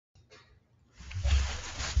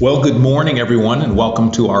Well, good morning, everyone, and welcome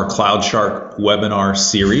to our CloudShark webinar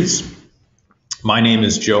series. My name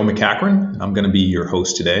is Joe McCachran, and I'm going to be your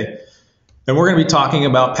host today. And we're going to be talking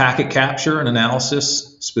about packet capture and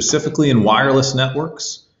analysis, specifically in wireless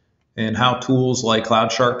networks, and how tools like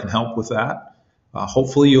CloudShark can help with that.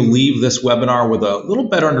 Hopefully, you'll leave this webinar with a little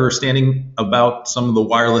better understanding about some of the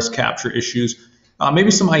wireless capture issues, maybe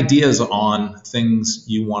some ideas on things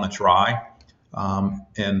you want to try,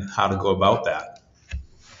 and how to go about that.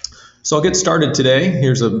 So I'll get started today.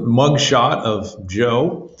 Here's a mug shot of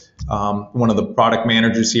Joe, one of the product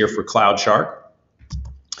managers here for CloudShark.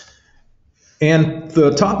 And the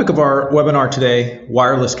topic of our webinar today,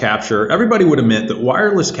 wireless capture. Everybody would admit that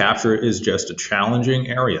wireless capture is just a challenging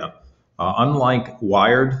area. Unlike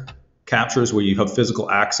wired captures where you have physical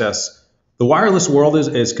access, the wireless world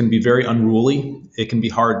can be very unruly. It can be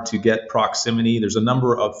hard to get proximity. There's a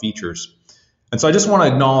number of features. And so I just want to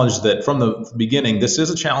acknowledge that from the beginning, this is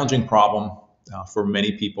a challenging problem for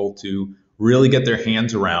many people to really get their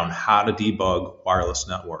hands around how to debug wireless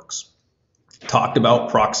networks. Talked about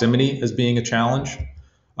proximity as being a challenge.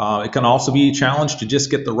 It can also be a challenge to just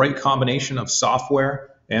get the right combination of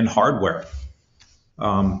software and hardware.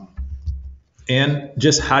 And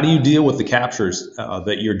just how do you deal with the captures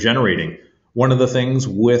that you're generating? One of the things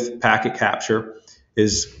with packet capture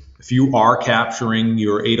is if you are capturing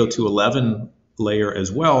your 802.11 layer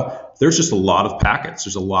as well, there's just a lot of packets.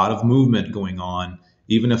 There's a lot of movement going on.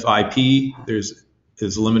 Even if IP, there's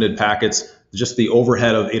limited packets, just the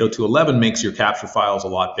overhead of 802.11 makes your capture files a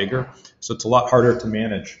lot bigger. So it's a lot harder to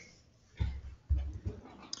manage.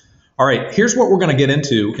 All right, here's what we're going to get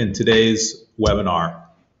into in today's webinar.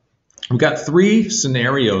 We've got three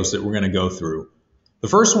scenarios that we're going to go through. The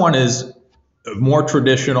first one is a more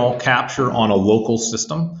traditional capture on a local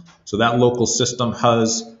system. So that local system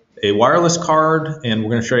has a wireless card, and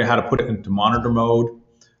we're going to show you how to put it into monitor mode.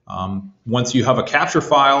 Once you have a capture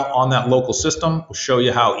file on that local system, we'll show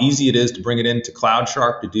you how easy it is to bring it into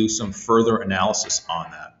CloudShark to do some further analysis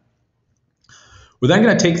on that. We're then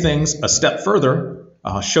going to take things a step further,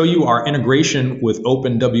 show you our integration with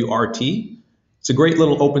OpenWRT. It's a great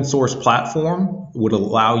little open source platform. It would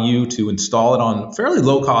allow you to install it on fairly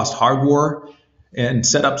low cost hardware and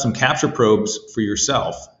set up some capture probes for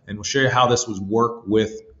yourself. And we'll show you how this would work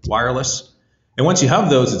with wireless. And once you have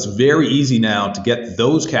those, it's very easy now to get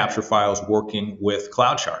those capture files working with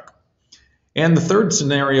CloudShark. And the third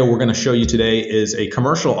scenario we're going to show you today is a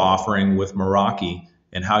commercial offering with Meraki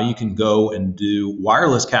and how you can go and do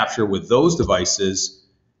wireless capture with those devices,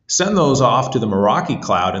 send those off to the Meraki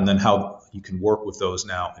cloud, and then how you can work with those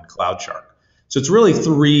now in CloudShark. So it's really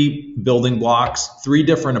three building blocks, three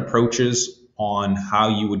different approaches on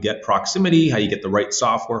how you would get proximity, how you get the right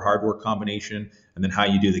software, hardware combination, and then how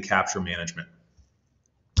you do the capture management.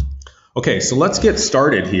 Okay, so let's get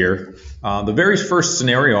started here. The very first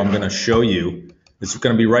scenario I'm going to show you is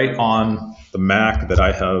going to be right on the Mac that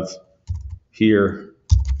I have here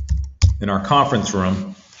in our conference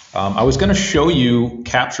room. I was going to show you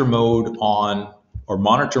capture mode on, or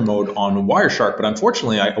monitor mode on Wireshark, but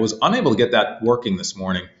unfortunately I was unable to get that working this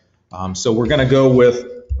morning. So we're going to go with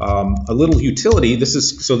a little utility. This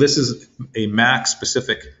is a Mac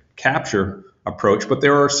specific capture approach, but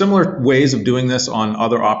there are similar ways of doing this on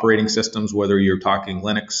other operating systems, whether you're talking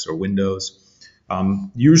Linux or Windows.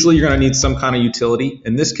 Usually you're going to need some kind of utility.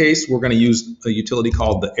 In this case, we're going to use a utility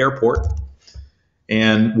called the Airport.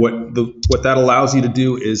 And what that allows you to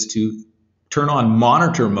do is to turn on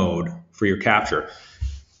monitor mode for your capture.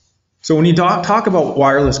 So when you talk about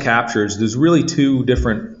wireless captures, there's really two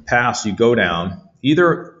different paths you go down.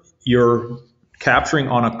 Either you're capturing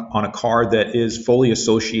on a card that is fully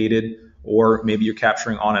associated, or maybe you're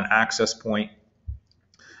capturing on an access point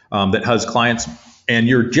that has clients, and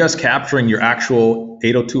you're just capturing your actual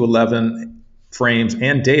 802.11 frames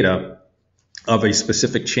and data of a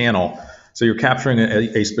specific channel. So you're capturing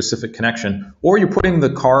a specific connection, or you're putting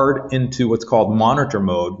the card into what's called monitor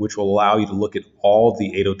mode, which will allow you to look at all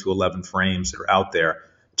the 802.11 frames that are out there.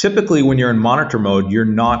 Typically, when you're in monitor mode, you're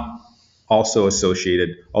not also associated,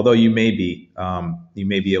 although you may be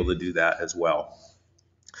able to do that as well.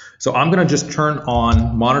 So I'm going to just turn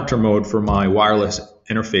on monitor mode for my wireless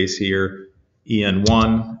interface here,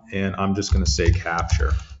 EN1, and I'm just going to say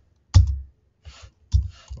capture.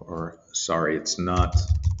 Or sorry, it's not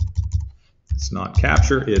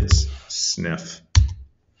capture, it's sniff.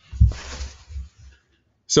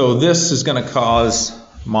 So this is going to cause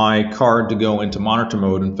my card to go into monitor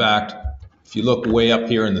mode. In fact, if you look way up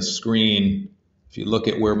here in the screen, if you look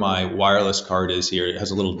at where my wireless card is here, it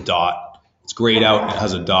has a little dot. It's grayed out and it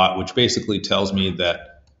has a dot, which basically tells me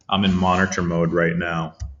that I'm in monitor mode right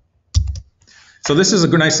now. So this is a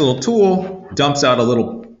nice little tool, dumps out a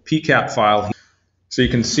little PCAP file. So you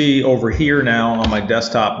can see over here now on my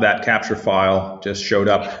desktop that capture file just showed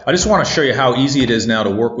up. I just want to show you how easy it is now to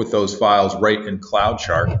work with those files right in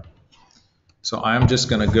CloudShark. So I'm just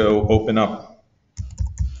going to go open up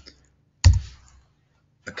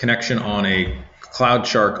a connection on a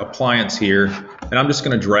CloudShark appliance here, and I'm just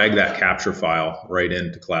going to drag that capture file right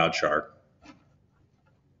into CloudShark.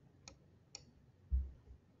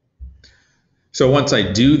 So once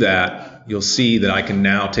I do that, you'll see that I can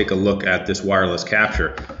now take a look at this wireless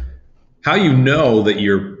capture. How you know that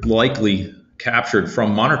you're likely captured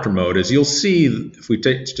from monitor mode is you'll see, if we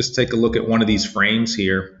just take a look at one of these frames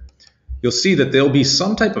here, you'll see that there'll be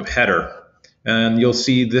some type of header. And you'll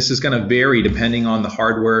see this is going to vary depending on the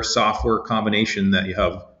hardware software combination that you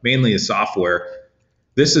have, mainly a software.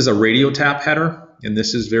 This is a radio tap header, and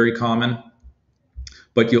this is very common.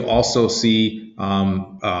 But you'll also see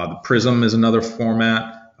the Prism is another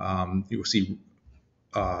format. You'll see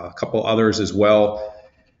a couple others as well.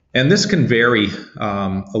 And this can vary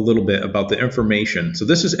a little bit about the information. So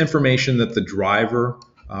this is information that the driver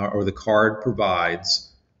or the card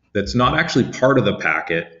provides that's not actually part of the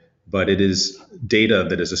packet, but it is data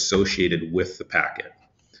that is associated with the packet.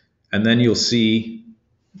 And then you'll see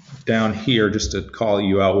down here, just to call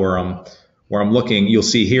you out where I'm looking, you'll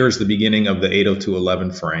see here's the beginning of the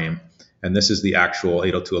 802.11 frame, and this is the actual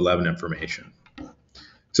 802.11 information.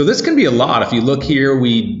 So this can be a lot. If you look here,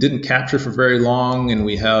 we didn't capture for very long, and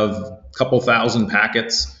we have a couple thousand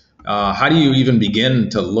packets. How do you even begin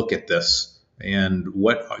to look at this, and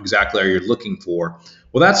what exactly are you looking for?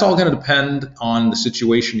 Well, that's all going to depend on the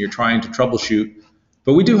situation you're trying to troubleshoot,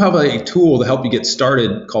 but we do have a tool to help you get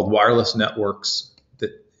started called Wireless Networks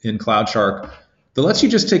in CloudShark that lets you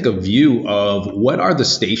just take a view of what are the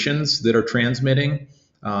stations that are transmitting,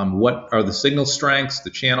 what are the signal strengths, the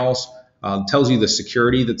channels, tells you the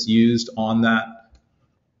security that's used on that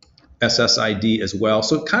SSID as well.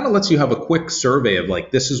 So it kind of lets you have a quick survey of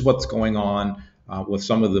like, this is what's going on with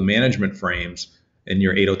some of the management frames in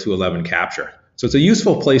your 802.11 capture. So it's a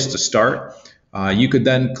useful place to start. You could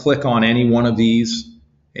then click on any one of these,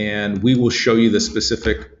 and we will show you the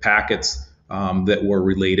specific packets that were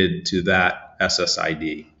related to that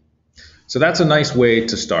SSID. So that's a nice way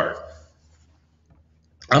to start.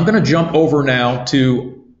 I'm going to jump over now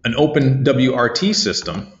to an OpenWRT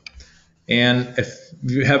system. And if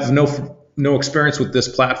you have no experience with this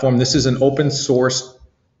platform, this is an open source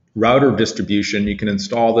router distribution. You can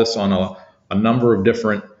install this on a number of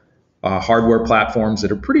different hardware platforms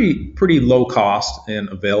that are pretty low cost and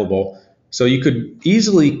available. So you could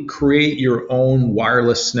easily create your own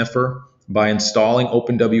wireless sniffer by installing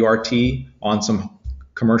OpenWRT on some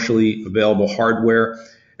commercially available hardware.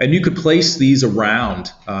 And you could place these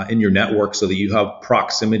around in your network so that you have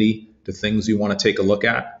proximity to things you want to take a look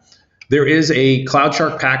at. There is a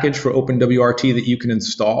CloudShark package for OpenWRT that you can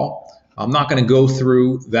install. I'm not going to go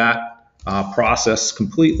through that process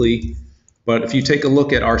completely, but if you take a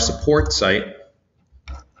look at our support site,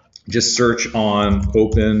 just search on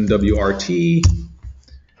OpenWRT.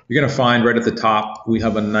 You're going to find right at the top, we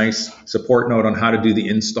have a nice support note on how to do the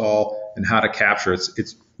install and how to capture.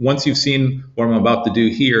 It's once you've seen what I'm about to do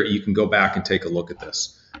here, you can go back and take a look at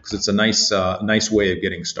this because it's a nice way of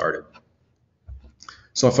getting started.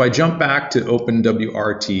 So if I jump back to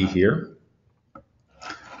OpenWRT here,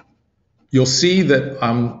 you'll see that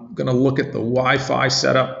I'm going to look at the Wi-Fi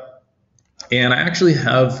setup, and I actually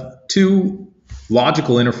have two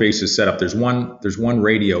logical interfaces set up. There's one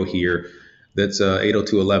radio here that's a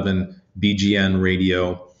 802.11 BGN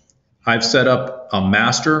radio. I've set up a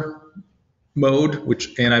master mode,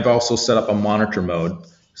 and I've also set up a monitor mode.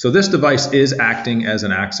 So this device is acting as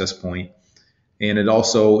an access point, and it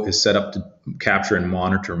also is set up to capture in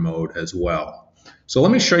monitor mode as well. So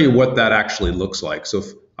let me show you what that actually looks like. So if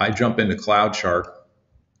I jump into CloudShark,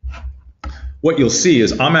 what you'll see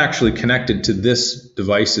is I'm actually connected to this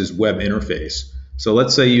device's web interface. So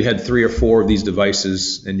let's say you had 3 or 4 of these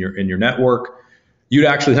devices in your network. You'd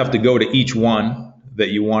actually have to go to each one that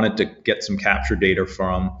you wanted to get some capture data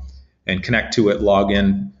from and connect to it, log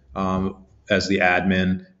in as the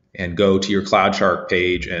admin, and go to your CloudShark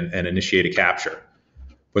page and initiate a capture.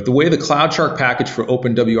 But the way the CloudShark package for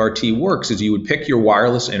OpenWRT works is you would pick your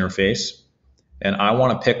wireless interface, and I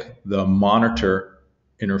want to pick the monitor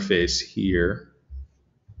interface here.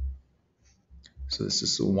 So this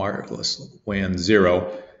is the wireless WAN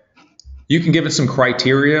 0. You can give it some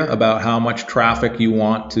criteria about how much traffic you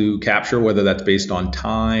want to capture, whether that's based on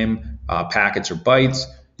time, packets, or bytes.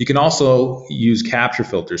 You can also use capture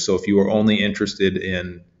filters. So if you are only interested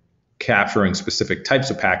in capturing specific types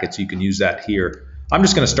of packets, you can use that here. I'm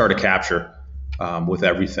just going to start a capture with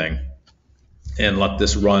everything. And let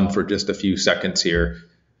this run for just a few seconds here.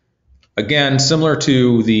 Again, similar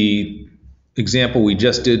to the example we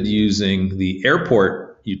just did using the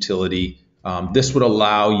airport utility, this would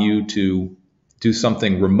allow you to do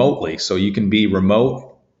something remotely. So you can be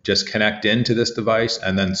remote, just connect into this device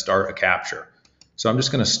and then start a capture. So I'm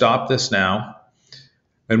just going to stop this now.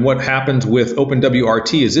 And what happens with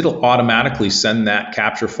OpenWRT is it'll automatically send that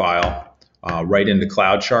capture file right into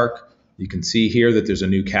CloudShark. You can see here that there's a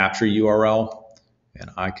new capture URL, and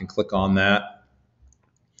I can click on that.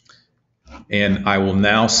 And I will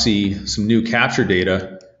now see some new capture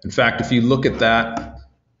data. In fact, if you look at that,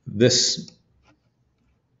 this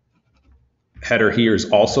header here is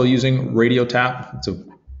also using radio tap. It's a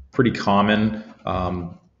pretty common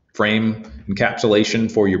frame encapsulation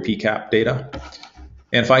for your PCAP data.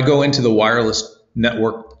 And if I go into the wireless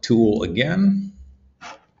network tool again,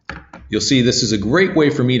 you'll see this is a great way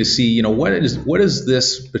for me to see, what is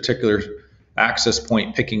this particular access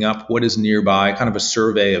point picking up, what is nearby, kind of a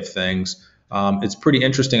survey of things. It's pretty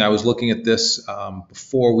interesting. I was looking at this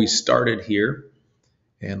before we started here,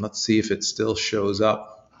 and let's see if it still shows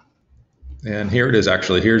up. And here it is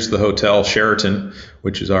actually. Here's the Hotel Sheraton,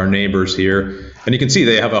 which is our neighbors here. And you can see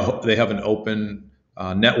they have an open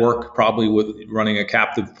network, probably with running a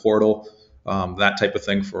captive portal, that type of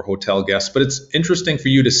thing for hotel guests. But it's interesting for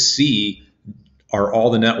you to see are all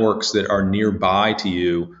the networks that are nearby to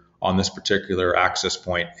you on this particular access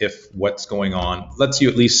point, if what's going on lets you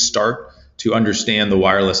at least start to understand the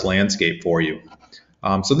wireless landscape for you.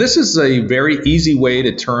 So this is a very easy way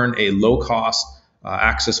to turn a low-cost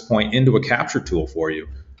access point into a capture tool for you.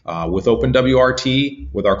 With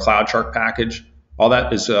OpenWRT, with our CloudShark package, all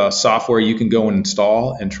that is software you can go and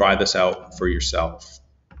install and try this out for yourself.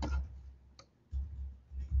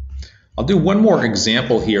 I'll do one more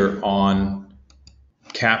example here on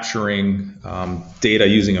capturing data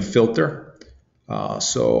using a filter.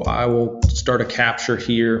 So I will start a capture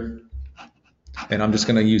here, and I'm just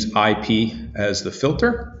going to use IP as the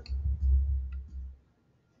filter.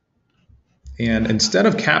 And instead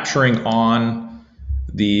of capturing on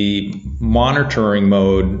the monitoring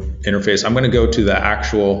mode interface, I'm going to go to the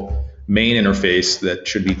actual main interface that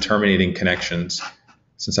should be terminating connections.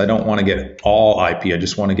 Since I don't want to get all IP, I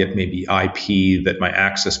just want to get maybe IP that my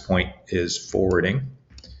access point is forwarding.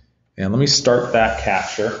 And let me start that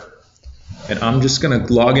capture. And I'm just going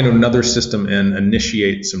to log into another system and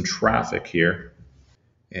initiate some traffic here.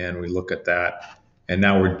 And we look at that. And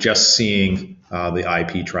now we're just seeing the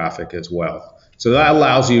IP traffic as well. So that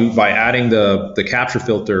allows you, by adding the capture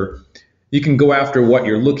filter, you can go after what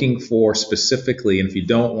you're looking for specifically. And if you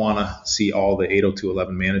don't want to see all the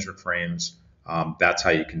 802.11 management frames, that's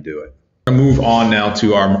how you can do it. I'm going to move on now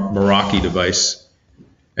to our Meraki device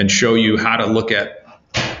and show you how to look at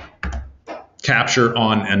capture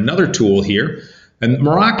on another tool here. And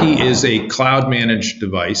Meraki is a cloud managed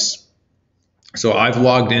device. So I've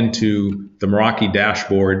logged into the Meraki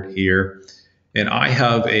dashboard here, and I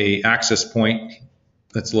have a access point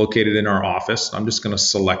that's located in our office. I'm just going to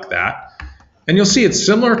select that. And you'll see it's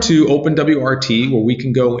similar to OpenWRT, where we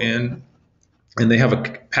can go in and they have a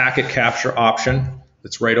packet capture option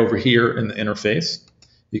that's right over here in the interface.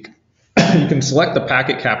 You can select the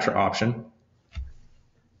packet capture option.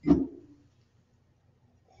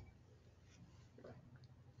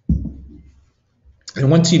 And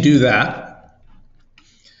once you do that,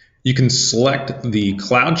 you can select the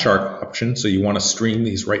CloudShark option. So you want to stream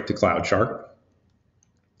these right to CloudShark.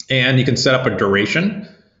 And you can set up a duration.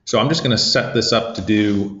 So I'm just going to set this up to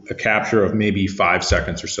do a capture of maybe 5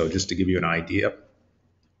 seconds or so, just to give you an idea.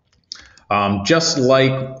 Just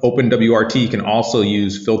like OpenWRT, you can also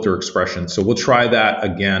use filter expressions. So we'll try that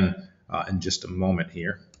again in just a moment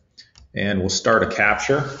here. And we'll start a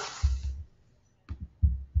capture.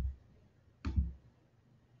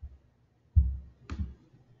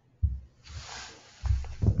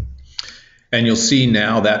 And you'll see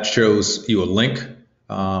now that shows you a link,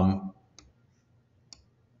 or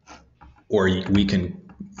we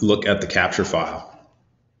can look at the capture file.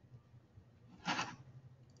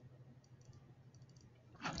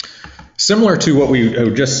 Similar to what we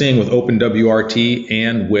were just seeing with OpenWRT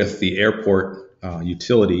and with the airport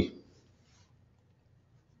utility,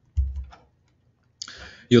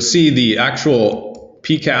 you'll see the actual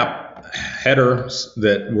PCAP headers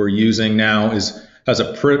that we're using now has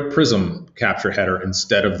a Prism capture header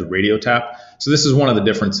instead of the radio tap. So this is one of the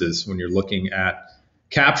differences when you're looking at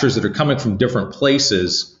captures that are coming from different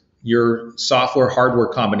places. Your software hardware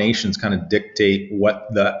combinations kind of dictate what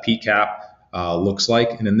the PCAP looks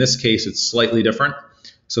like, and in this case it's slightly different.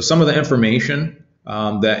 So some of the information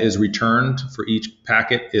that is returned for each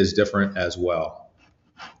packet is different as well.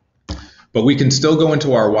 But we can still go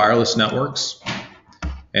into our wireless networks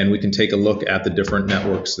and we can take a look at the different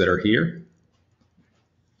networks that are here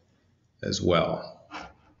as well.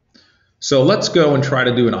 So let's go and try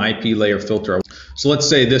to do an IP layer filter. So let's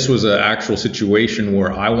say this was an actual situation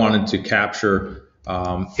where I wanted to capture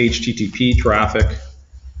HTTP traffic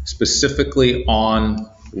specifically on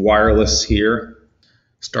wireless here.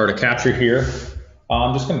 Start a capture here.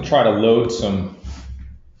 I'm just going to try to load some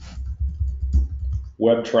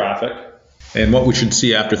web traffic. And what we should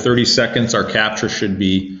see after 30 seconds, our capture should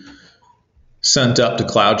be sent up to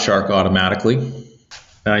CloudShark automatically.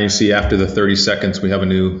 Now you see after the 30 seconds, we have a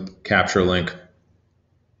new capture link.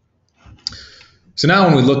 So now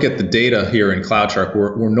when we look at the data here in CloudShark,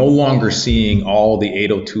 we're no longer seeing all the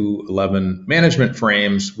 802.11 management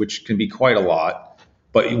frames, which can be quite a lot,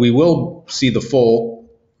 but we will see the full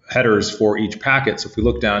headers for each packet. So if we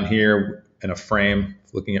look down here in a frame,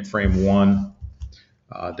 looking at frame 1,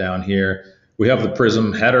 down here, we have the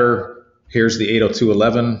Prism header, here's the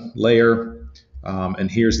 802.11 layer,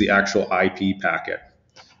 and here's the actual IP packet.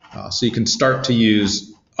 So you can start to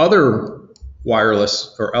use other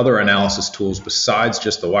wireless or other analysis tools besides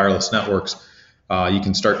just the wireless networks. You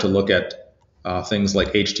can start to look at things like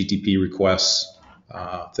HTTP requests,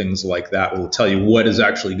 things like that will tell you what is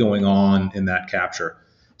actually going on in that capture.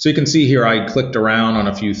 So you can see here I clicked around on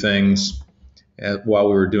a few things while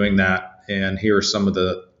we were doing that, and here are some of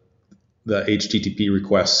the HTTP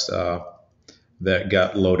requests that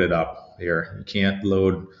got loaded up here. You can't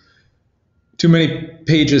load too many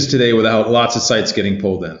pages today without lots of sites getting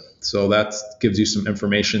pulled in. So that gives you some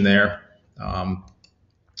information there.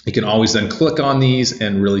 You can always then click on these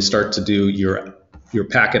and really start to do your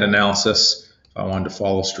packet analysis. If I wanted to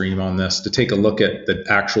follow stream on this, to take a look at the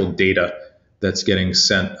actual data that's getting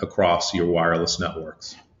sent across your wireless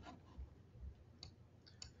networks.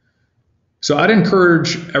 So I'd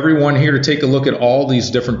encourage everyone here to take a look at all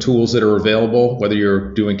these different tools that are available, whether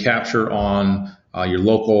you're doing capture on your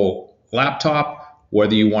local laptop,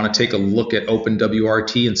 whether you want to take a look at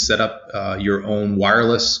OpenWRT and set up your own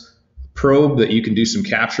wireless probe that you can do some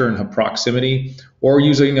capture and have proximity, or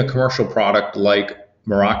using a commercial product like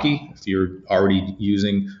Meraki. If you're already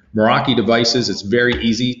using Meraki devices, it's very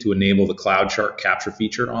easy to enable the CloudShark capture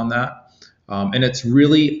feature on that. And it's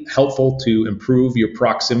really helpful to improve your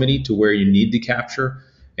proximity to where you need to capture,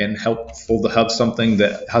 and helpful to have something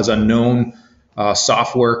that has a known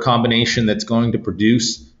software combination that's going to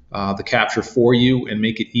produce the capture for you and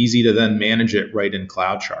make it easy to then manage it right in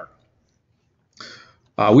CloudShark.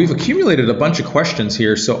 We've accumulated a bunch of questions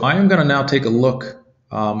here, so I am going to now take a look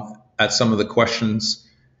at some of the questions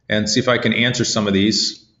and see if I can answer some of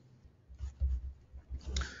these.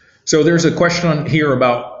 So there's a question here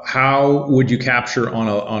about how would you capture on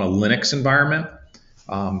a Linux environment.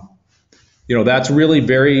 That's really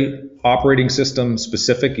very operating system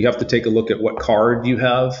specific. You have to take a look at what card you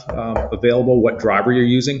have available, what driver you're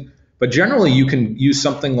using. But generally, you can use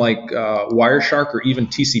something like Wireshark or even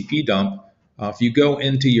TCP dump. If you go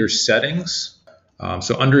into your settings,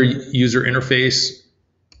 so under user interface,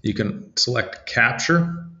 you can select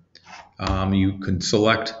capture. You can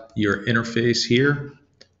select your interface here,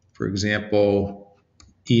 for example,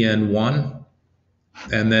 EN1,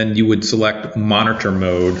 and then you would select monitor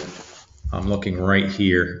mode. I'm looking right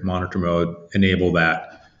here, monitor mode, enable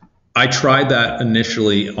that. I tried that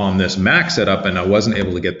initially on this Mac setup and I wasn't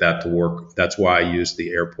able to get that to work. That's why I used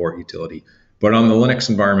the airport utility. But on the Linux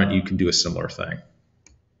environment, you can do a similar thing.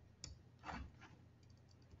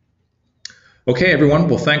 Okay, everyone.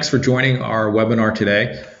 Well, thanks for joining our webinar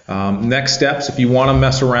today. Next steps, if you want to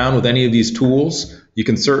mess around with any of these tools, you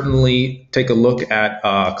can certainly take a look at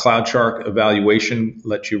CloudShark evaluation,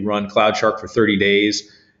 let you run CloudShark for 30 days,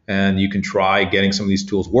 and you can try getting some of these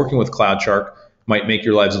tools. Working with CloudShark might make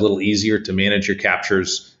your lives a little easier to manage your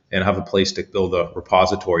captures and have a place to build a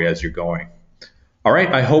repository as you're going. All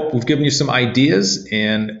right, I hope we've given you some ideas,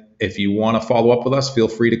 and if you want to follow up with us, feel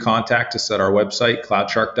free to contact us at our website,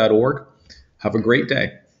 cloudshark.org. Have a great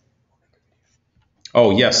day.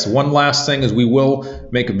 Oh yes, one last thing is we will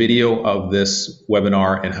make a video of this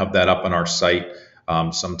webinar and have that up on our site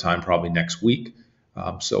sometime probably next week.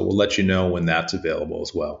 So we'll let you know when that's available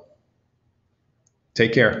as well.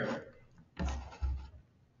 Take care.